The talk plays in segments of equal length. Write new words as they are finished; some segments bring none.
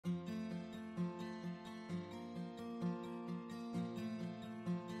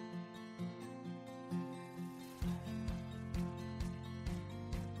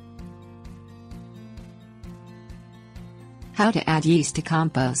How to add yeast to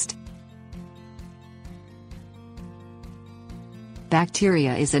compost.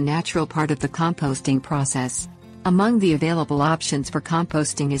 Bacteria is a natural part of the composting process. Among the available options for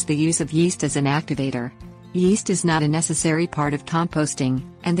composting is the use of yeast as an activator. Yeast is not a necessary part of composting,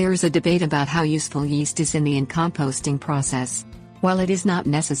 and there is a debate about how useful yeast is in the composting process. While it is not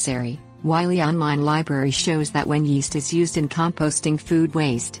necessary, Wiley Online Library shows that when yeast is used in composting food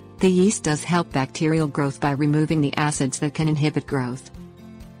waste, the yeast does help bacterial growth by removing the acids that can inhibit growth.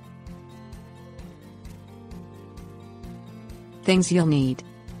 Things you'll need: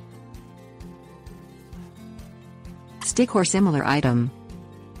 stick or similar item.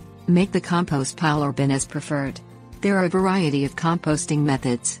 Make the compost pile or bin as preferred. There are a variety of composting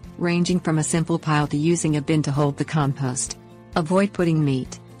methods, ranging from a simple pile to using a bin to hold the compost. Avoid putting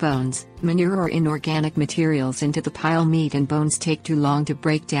meat, bones, manure or inorganic materials into the pile. Meat and bones take too long to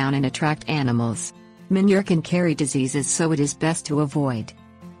break down and attract animals. Manure can carry diseases, so it is best to avoid.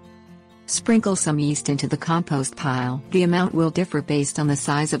 Sprinkle some yeast into the compost pile. The amount will differ based on the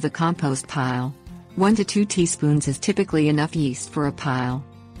size of the compost pile. 1 to 2 teaspoons is typically enough yeast for a pile.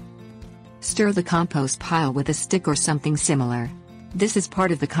 Stir the compost pile with a stick or something similar. This is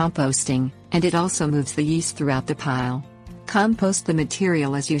part of the composting, and it also moves the yeast throughout the pile. Compost the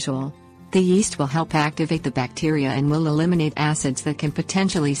material as usual. The yeast will help activate the bacteria and will eliminate acids that can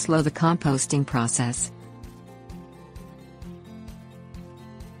potentially slow the composting process.